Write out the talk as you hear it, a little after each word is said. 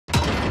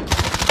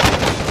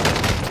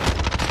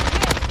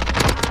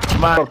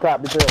mine.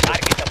 Gotta get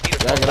the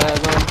Peter.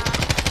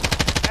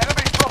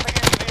 Enemy dropping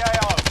into the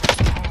AO.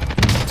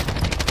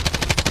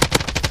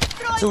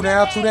 Two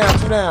down.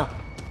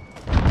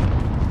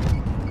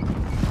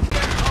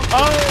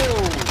 Oh!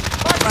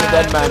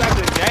 That man. Like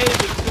the game,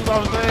 you know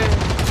what I'm saying?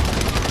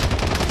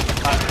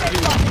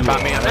 About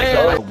me, I'm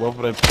Man. Both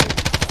of them.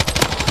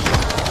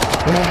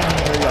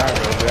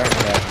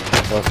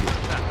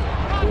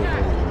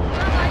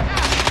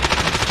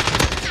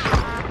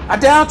 I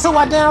down two.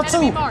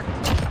 Enemy marked.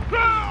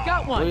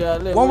 Got one.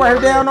 One right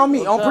here down on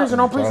me. On prison.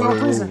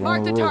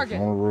 Mark the target.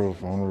 On the roof.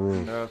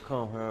 Here I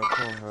come.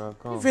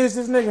 You finish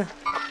this nigga.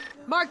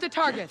 Mark the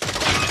target.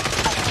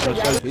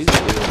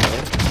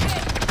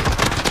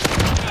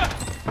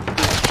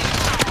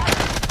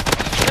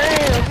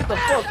 Damn, get the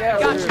fuck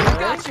out of here.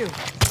 Got you.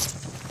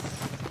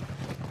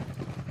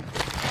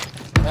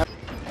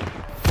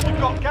 You've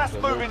got gas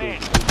moving in.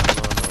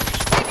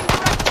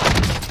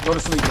 Go to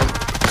sleep, nigga.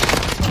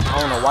 I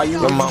don't know why you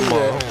would do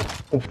that.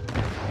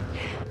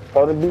 So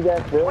the big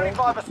ass bill.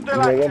 25 are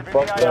still active in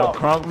the AO.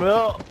 Crunk me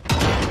up.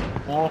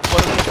 Oh,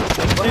 fuck.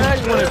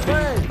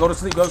 Go to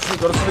sleep.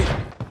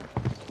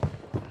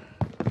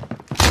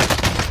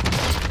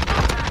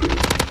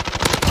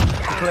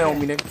 Play on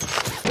me, nigga.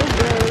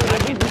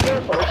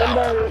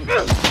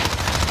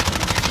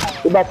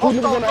 About two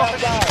niggas on the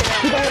outside.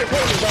 Two guys in the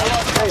corners, bro.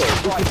 Hey, this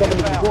is coming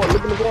to the corner.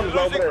 Look in the corners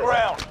over Losing there.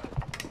 ground.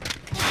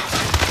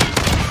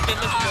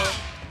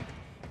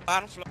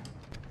 Bottom floor.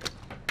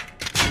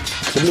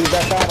 The niggas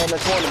outside on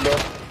that corner, bro.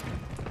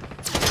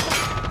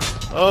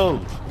 Oh.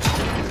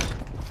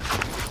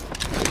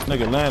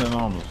 Nigga landing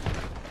on us.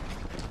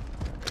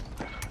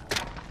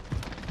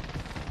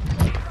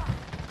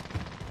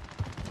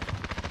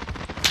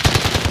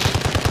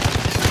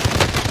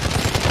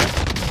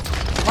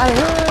 Right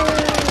here.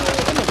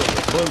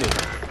 Bullet.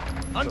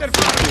 Under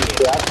fire.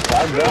 Yeah, I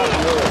got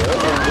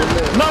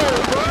No,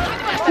 bro.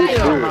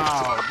 Hell no,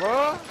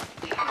 bro.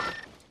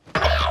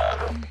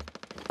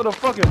 What the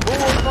fucking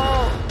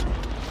bullfrog?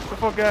 Get the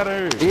fuck out of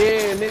here.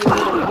 Yeah, nigga,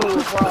 with a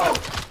bullfrog.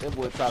 That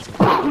boy talking.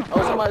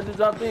 Oh, somebody just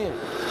dropped in.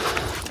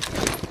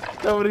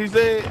 That's what he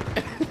said.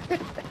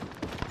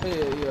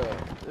 Yeah.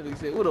 That nigga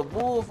said, with a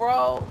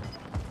bullfrog?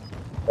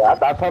 I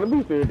thought Tony B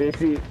said that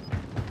shit.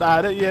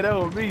 Nah, that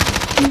was me.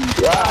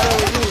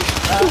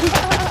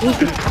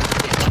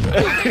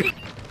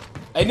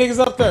 Hey, niggas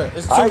up there.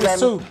 It's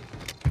two.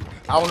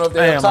 I don't know if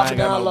they're up top or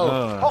down low.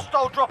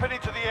 Hostile dropping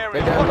into the area.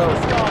 They down low.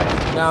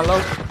 Down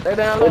low. They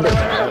down low.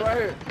 Right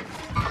here.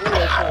 Ooh,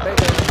 they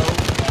down low.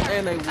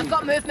 And they weak. I've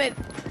got movement.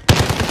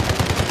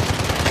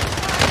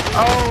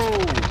 Oh!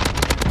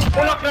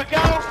 Pull up that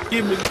guy!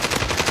 Give me.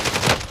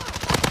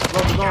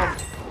 Rubber's on.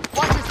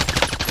 Watch this.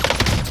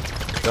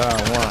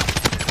 Down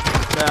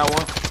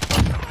one.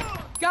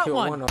 Got Kill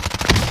one. up.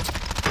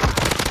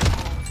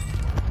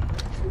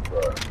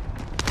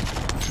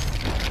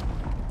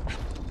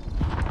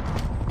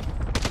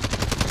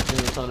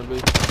 Tony B.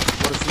 Go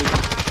to sleep.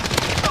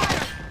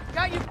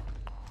 Got you.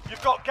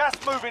 You've got gas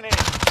moving in.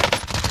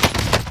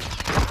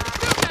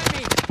 Shoot at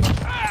me.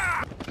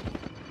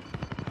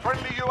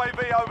 Friendly UAV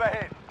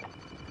overhead.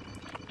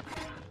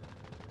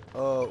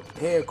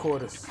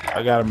 Headquarters.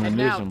 I got a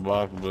munition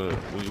box, but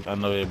I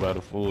know everybody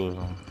full.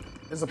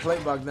 There's a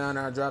plate box down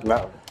there. I dropped it.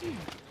 No.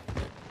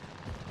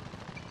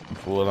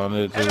 Full on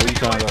it too. We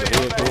trying to go to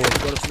headquarters.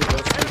 Go to sleep.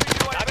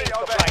 UAV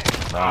overhead.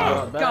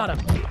 Nah. Got him.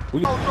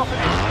 We Hostile dropping in.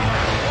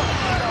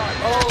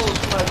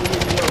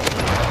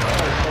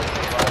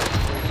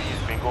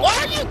 What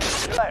are you?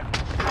 Left.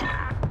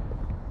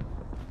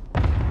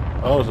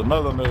 Oh, it's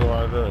another nigga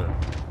right there.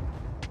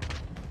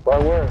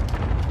 Right where?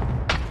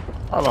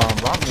 Hold on,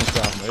 bro. I'm just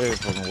trying to every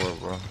fucking work,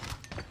 bro.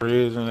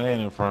 Prison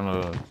and in front of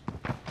us.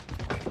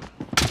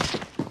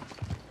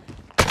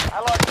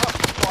 Allied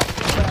cluster strike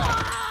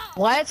inbound.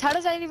 What? How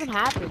does that even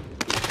happen?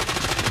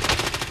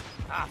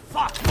 Ah,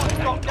 fuck.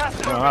 You've got gas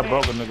moving Man, I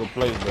broke a nigga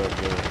plate back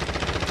there.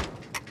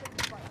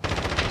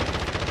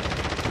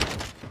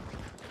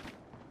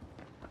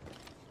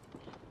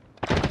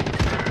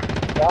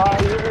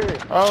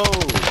 Oh!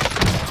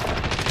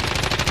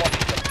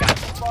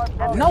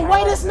 No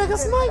way this nigga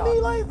sniped me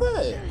like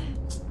that.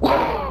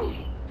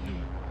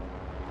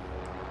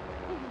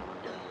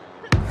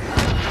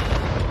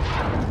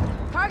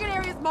 Target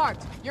area is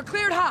marked. You're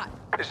cleared hot.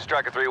 This is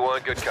Striker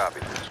 3-1, good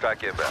copy.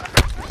 Strike inbound.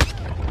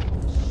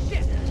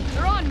 Shit.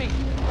 They're on me.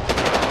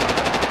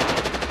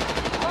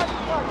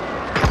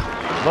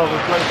 Broke a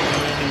plate for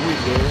me in the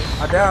week, dude.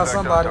 I downed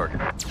somebody.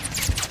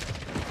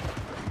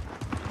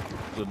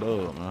 Good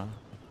dog, man.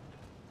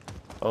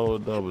 Oh,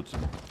 double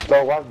team.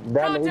 So watch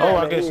down the Oh,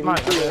 I get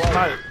sniped.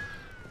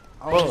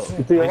 Oh,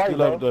 You see your he's right, still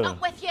bro? up there. I'm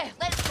with you.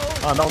 Let's go.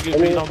 Oh, don't get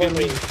me, don't get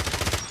me.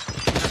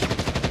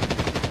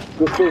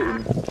 Good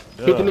shooting.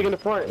 Get the nigga in the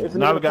front. It's the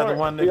Now nigga we in got the the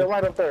one front. Yeah, nigga.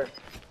 right up there.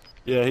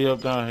 Yeah, he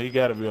up there. He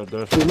gotta be up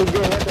there. He look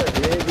good right there.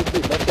 Yeah, good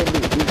shit. That's that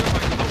dude.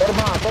 Go to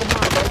mine, bro.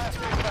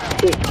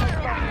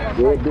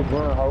 Yeah, good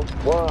run, ho.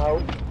 Run,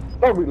 ho.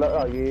 Don't be like,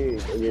 oh,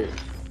 yeah.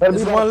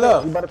 There's one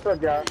left. He by the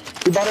truck, y'all.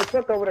 He by the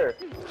truck over there.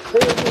 Hey,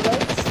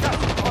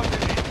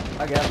 right?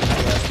 I got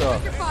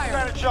stuff. Your fire.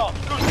 Got a chance.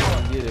 Good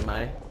work. Get it,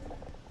 man.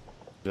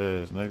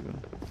 Yes, nigga.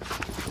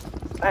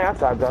 Hey, I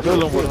tried to drop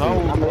Kill him with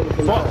I made it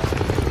to fuck.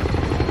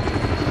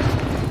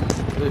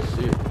 Good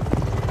shit.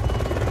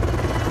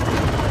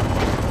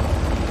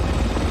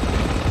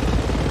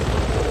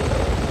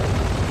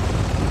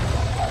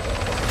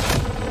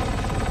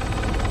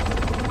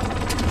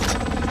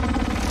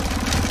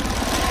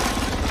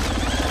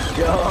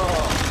 Yo.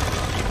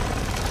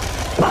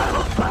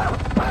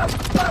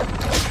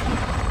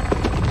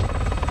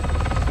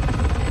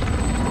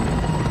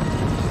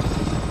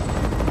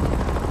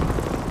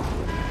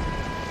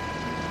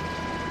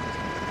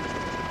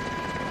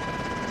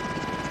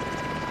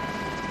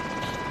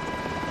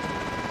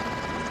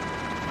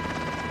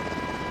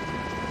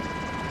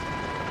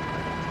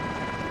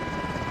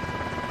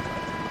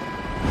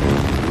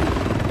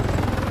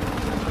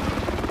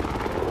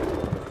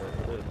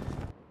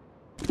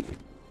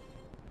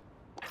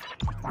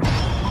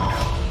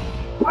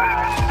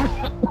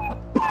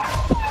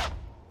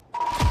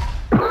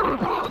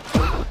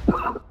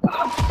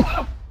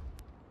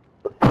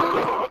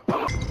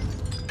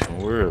 Don't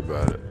worry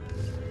about it.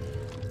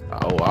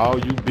 Oh, all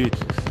you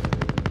bitches.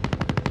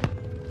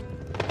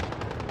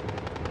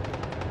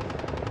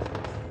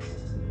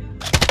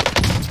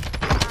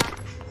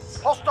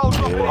 Hostiles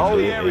dropping into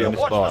the Yeah, area. in the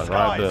Watch the spot,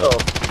 right skies. there.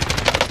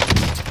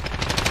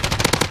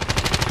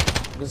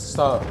 Good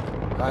stop.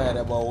 I had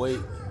that ball wait.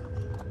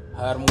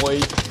 Had him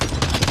wait.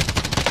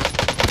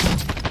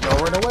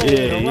 Don't run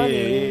away. Don't run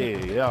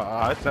in.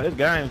 Yeah. It's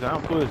game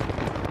time, push.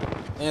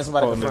 And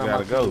somebody Oh, confirmed nigga my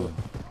gotta go.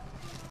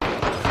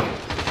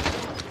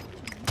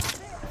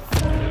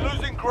 You're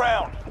losing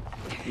ground.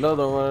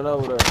 Another one running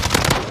over there.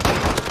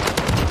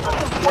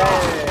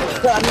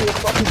 I need a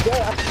fucking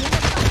gas.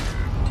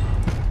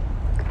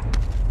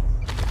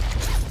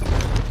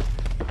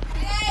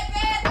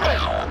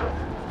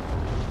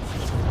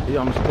 He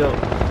on the step.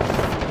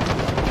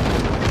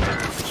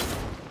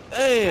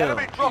 Damn.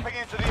 Enemy dropping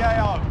into the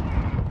AO.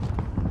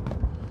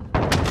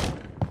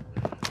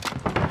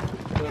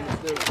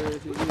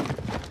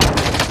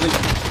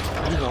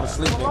 You gonna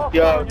sleep, nigga.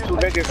 Yo, 2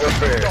 niggas up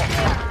there.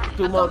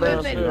 2 more I'm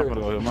downstairs.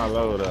 gonna go hit my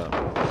load up.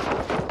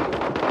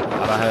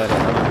 I had a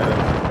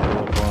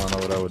little fun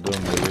over there with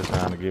them niggas. It's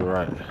time to get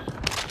right.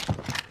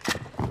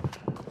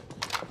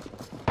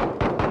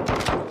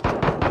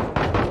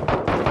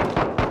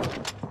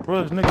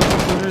 Bro, this nigga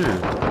over here.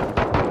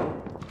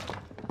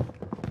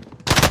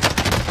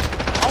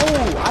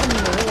 Oh, I didn't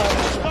even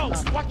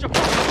realize. Watch your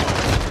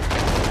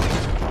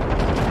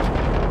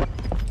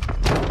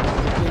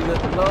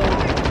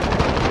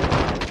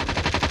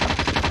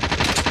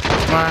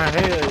Man,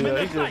 hell yeah,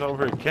 he just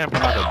over here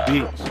camping like a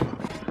bitch.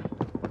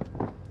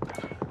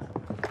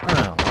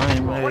 Damn, I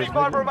ain't mad.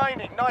 25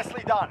 remaining.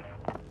 Nicely done.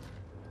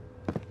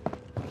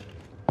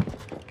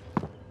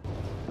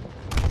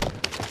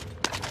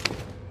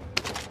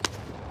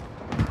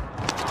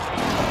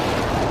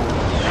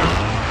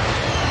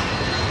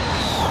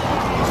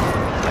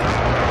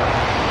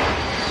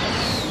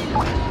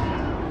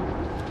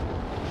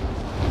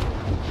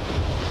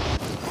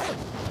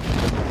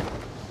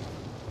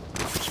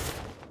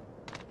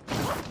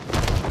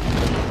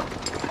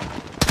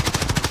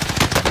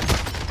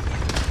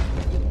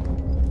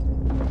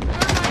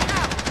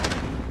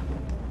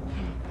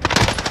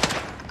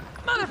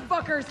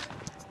 Motherfuckers!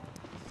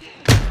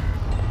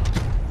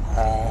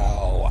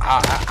 Oh,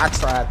 I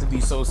tried to be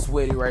so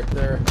sweaty right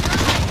there.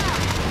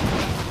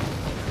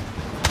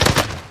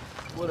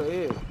 What a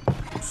head.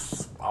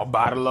 I'm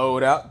about to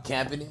load out,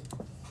 camping it.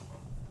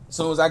 As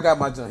soon as I got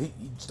my jump, he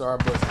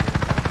started busting.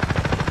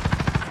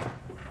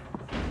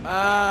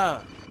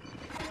 Ah.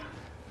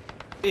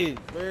 It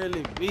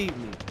barely beat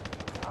me.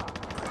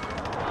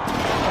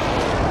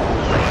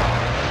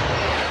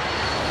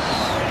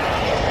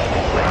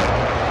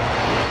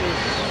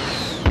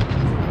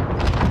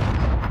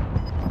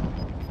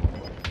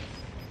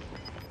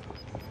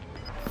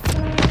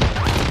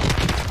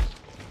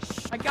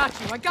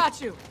 I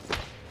got you!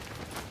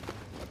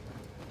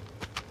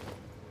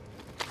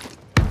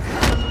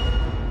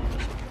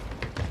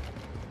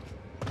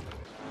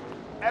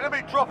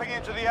 Enemy dropping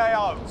into the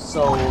AO.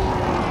 So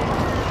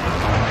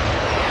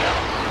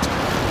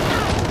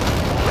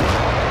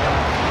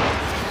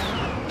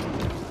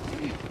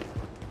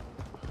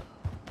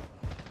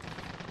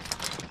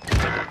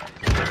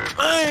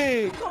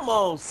Hey, come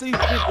on,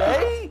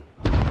 C58.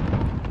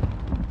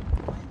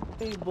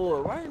 Hey,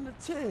 boy, right in the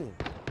 10.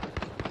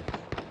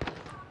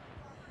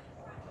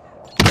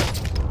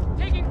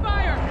 Taking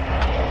fire!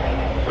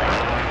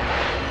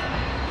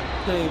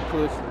 Team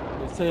push.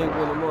 The team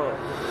put him up.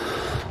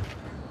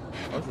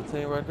 That's a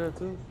team right there,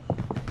 too.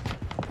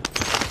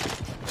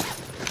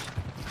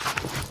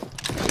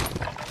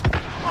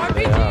 RPG!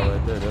 They are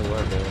right there. They're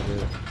right there.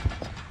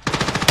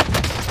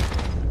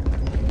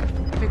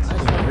 Fix I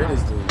didn't even hear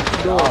this dude.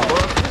 Doing, Oh, bro.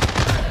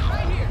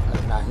 right here! I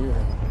did not hear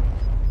him.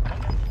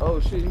 Oh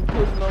shit, you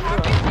pushing over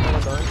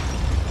there.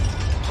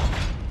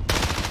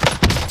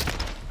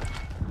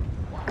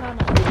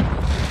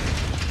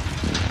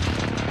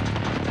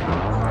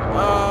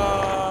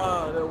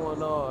 Ah, that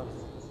one off.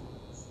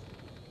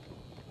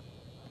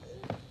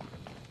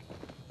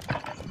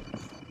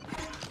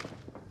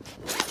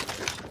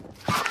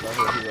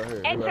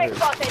 right here.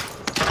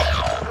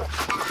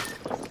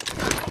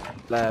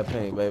 Live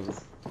paint, baby.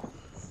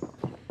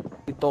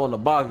 He throwing the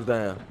box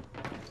down.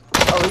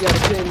 Oh, he got a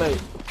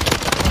teammate.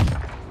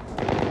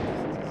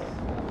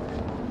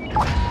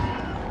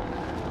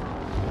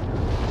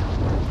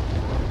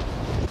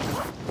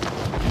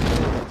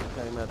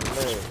 Came out the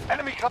leg.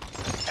 Enemy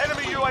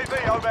UAV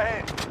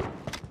overhead.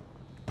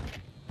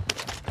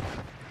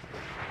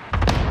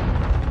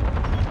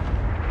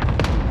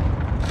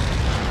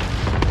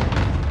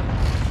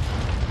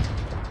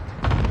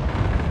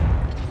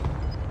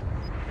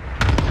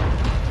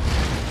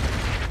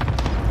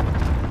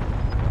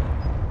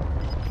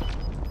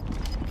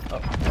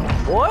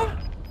 What?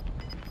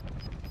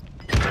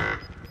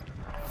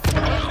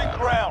 Losing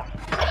ground.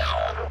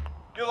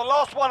 You're the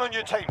last one on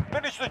your team.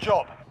 Finish the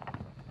job.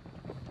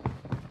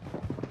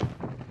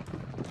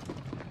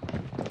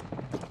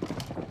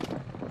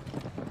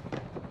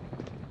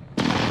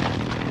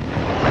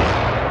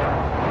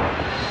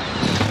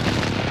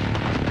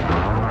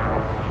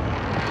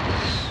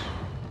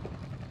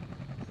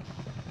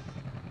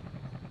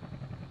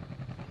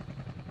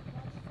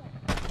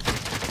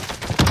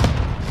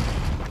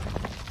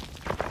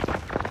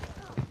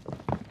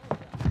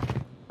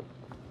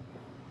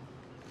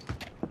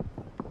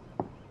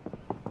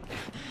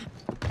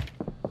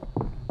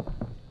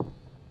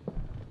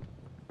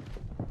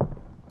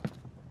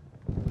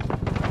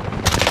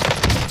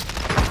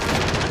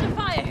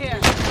 Fire here.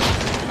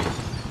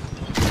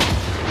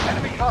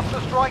 Enemy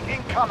cluster strike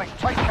incoming.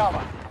 Take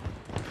cover.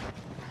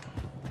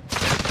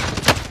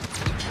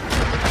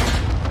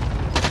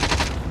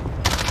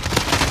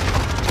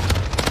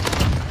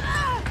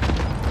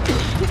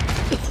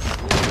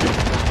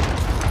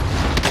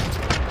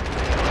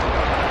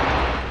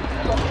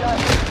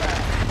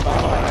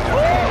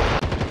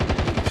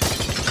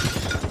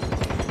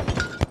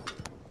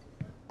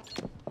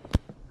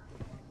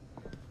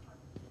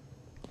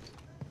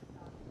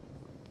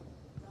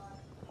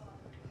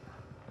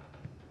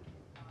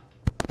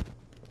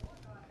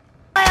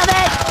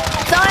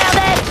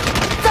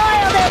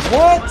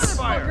 What?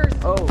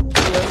 Oh,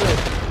 yeah,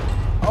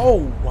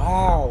 Oh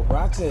wow,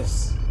 bro! Did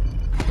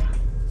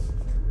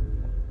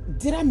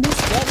I miss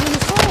that many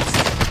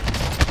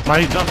shots? Man,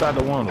 he jumped out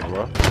the window,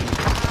 bro.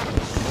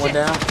 One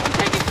down. I'm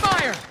taking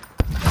fire.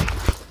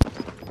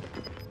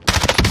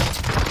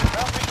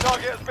 Bounty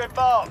target has been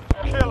marked.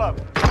 Kill him.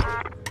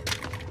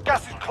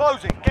 Gas is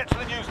closing. Get to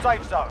the new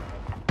safe zone.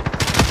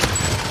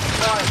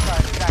 Fire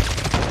station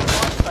active.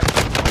 Fire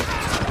station.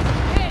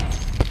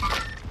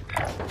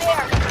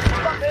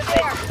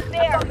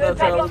 That's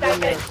how I'm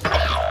doing.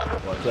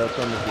 Watch out,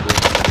 coming to this.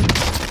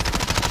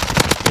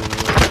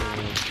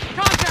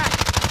 Contact.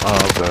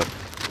 Oh, okay.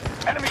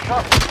 Enemy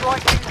cluster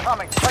strike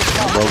incoming. Take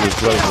cover. Bro, we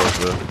play right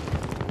there.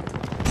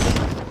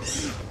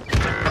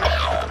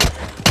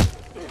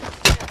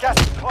 Gas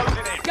is closing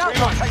in. Got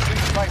one. Relocate to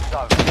the safe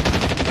zone.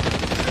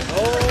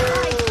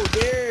 Oh,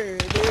 there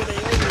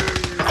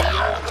they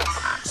are.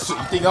 Shit,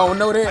 you think I don't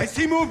know that?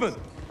 see movement.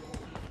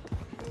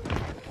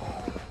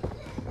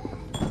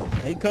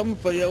 He coming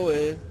for your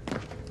ass.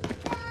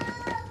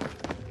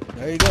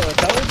 There you go. I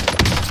told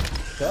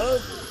you.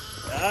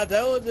 I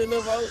told you,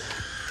 the vote.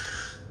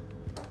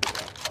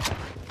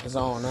 It's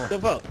on now. The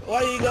vote.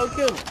 Why you gonna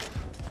kill him?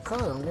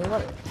 Come on, get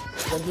right.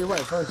 Gotta get right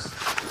first.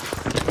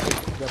 You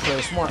gotta play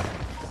it smart.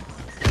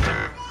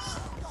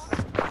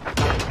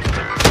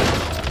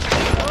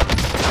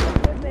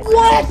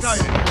 What?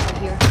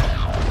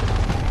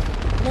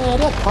 Man,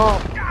 that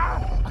pump.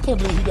 I can't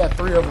believe he got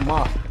 3 of them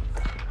off.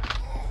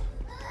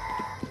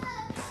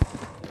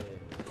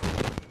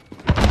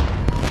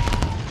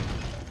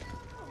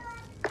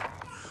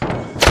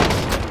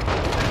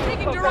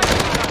 Taking direction.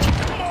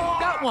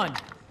 Got one.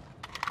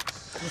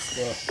 What's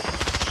up?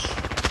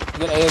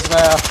 Get AS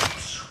valve.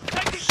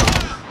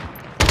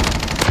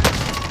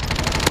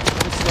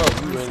 What's up?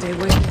 You ready? Stay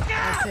with me.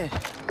 That's it.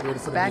 Ready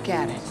for the Back big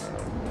at league. it.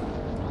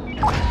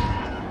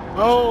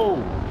 Oh!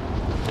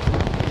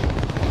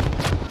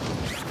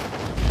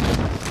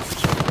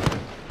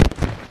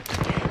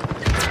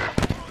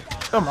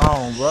 Come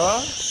on, bro.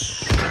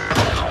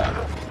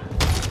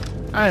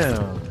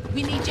 Damn.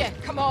 We need you.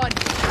 Come on.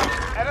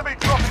 Enemy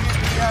dropping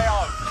into the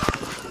AO.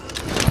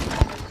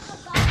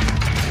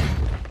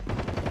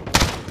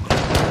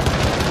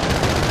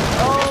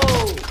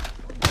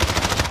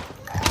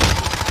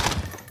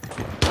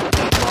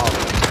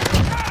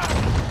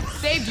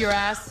 Saved your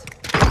ass.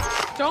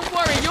 Don't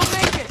worry, you'll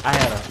make it.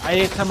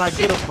 Every time I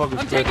get a fucking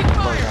I'm strike, taking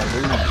fire. I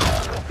lose.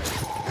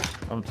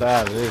 I'm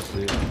tired of this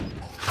shit.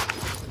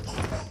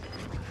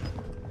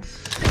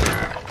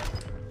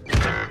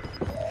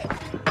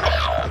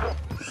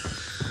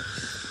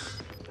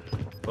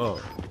 Oh.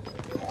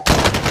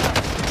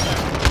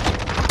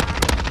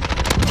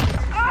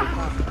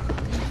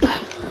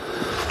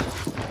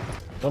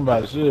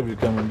 Somebody should be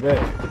coming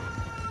back.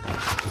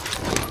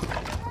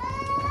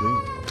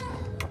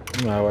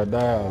 You know how I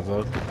die,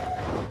 so.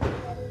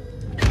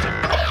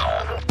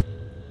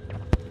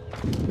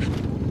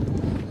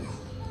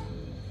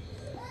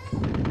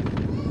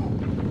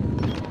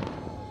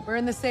 We're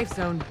in the safe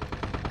zone.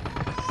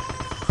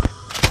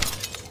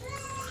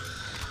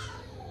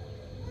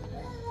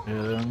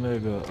 Yeah, that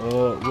nigga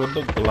up with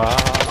the Glock.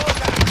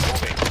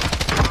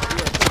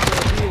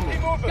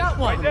 Got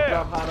one. Right there.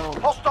 Drop hot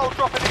on. Hostile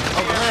dropping into the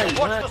area. behind,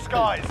 Watch behind. the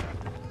skies.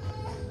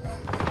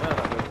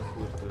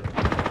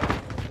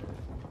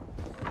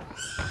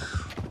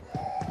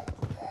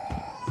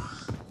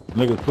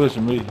 Nigga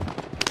pushing me.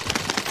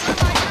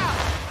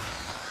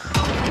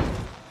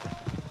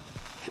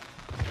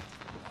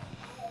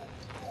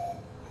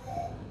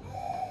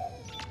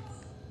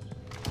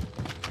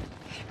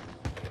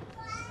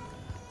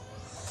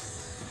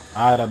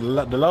 Alright,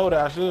 the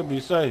loadout should be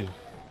safe.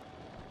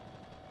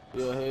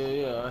 Yeah, hell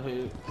yeah, I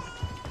hear it.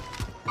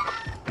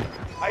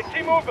 I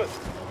see movement.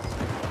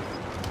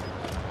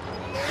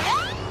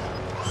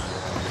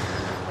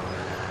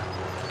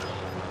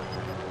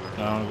 I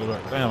don't go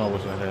back. Damn, I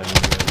wish I had it.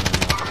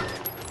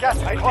 Gas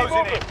is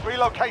closing in.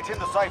 Relocating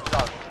the safe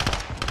zone.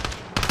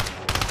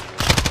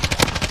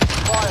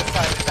 Fire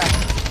sale back.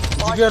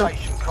 Did you get him? Fire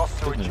station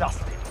costs are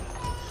adjusted.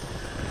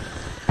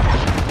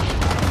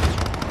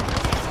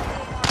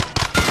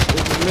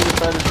 This is nigga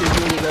 36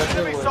 minutes left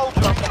Enemy anyway.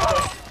 soldier up the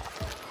road.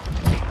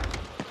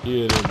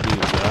 Yeah, that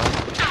bitch, y'all.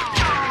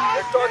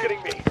 They're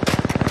targeting me.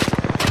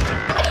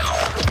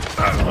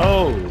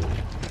 Oh,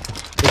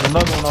 there's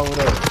another one over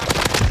there.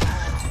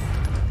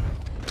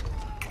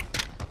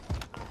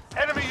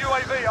 Enemy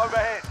UAV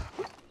overhead.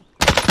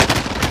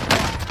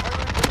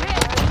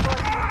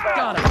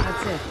 Got him.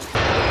 That's it.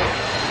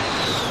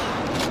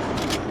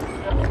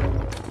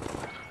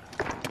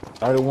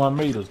 31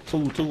 meters.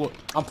 Two.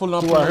 I'm pulling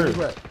up. Who I heard?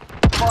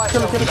 Fire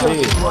Kill him, sale kill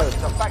him, kill him.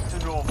 prices are back to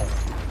normal.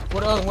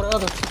 What the other? What the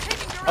other?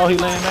 Oh, he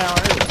laying down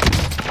here.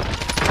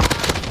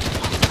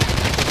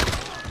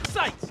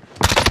 Sights.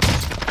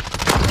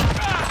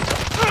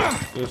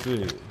 That's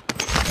it.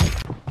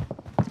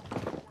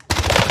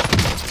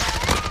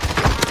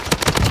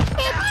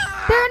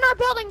 They're in our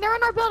building. They're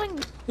in our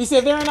building. He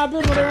said they're in our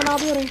building. They're in our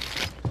building.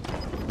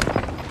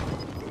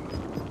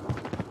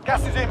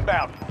 Gas is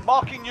inbound.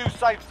 Marking new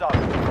safe zone.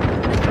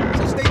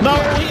 No,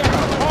 he had a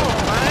phone,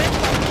 man.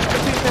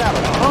 He had a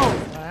phone,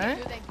 man.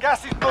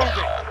 Gas is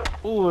moving.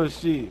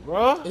 Bullshit,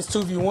 bro. It's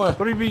 2v1.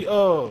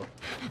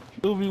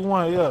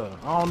 2v1, yeah.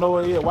 I don't know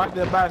where he at. Watch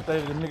that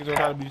backstage. The niggas don't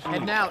gotta be shit.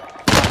 Heading out.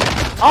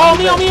 Oh,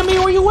 me,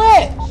 where you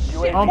at?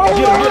 Get him.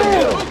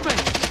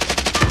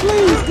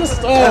 Please, good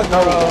stuff,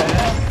 bro.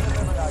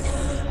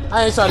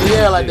 I ain't trying to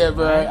yell like that,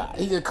 bro.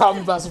 He just caught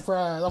me by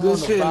surprise. I'm Good on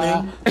the shit,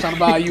 fire, trying to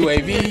buy a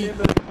UAV.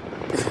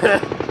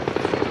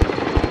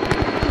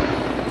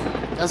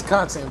 That's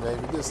content,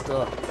 baby. Good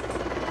stuff.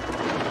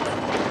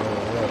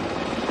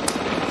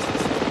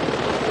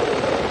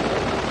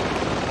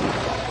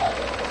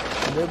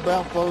 They're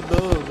about 4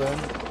 dubs, man.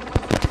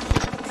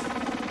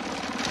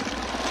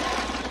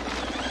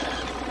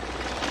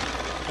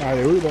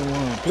 Alright, we don't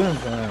want to pin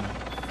time.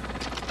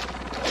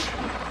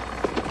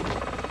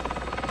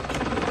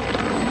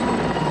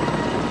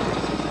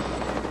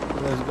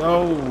 Let's go.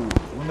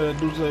 When that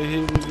dude say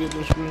here, we get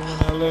the screaming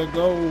and let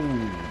go.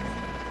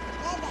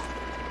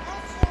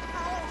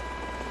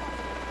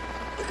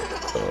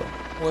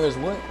 Where's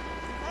what?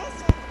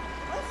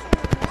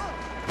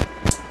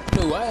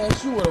 No, I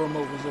asked you where the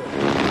remote was at.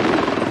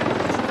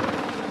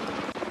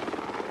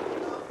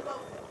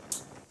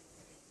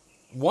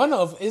 One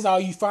of is all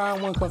you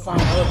find, one can find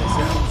the other. So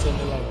you tell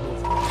me like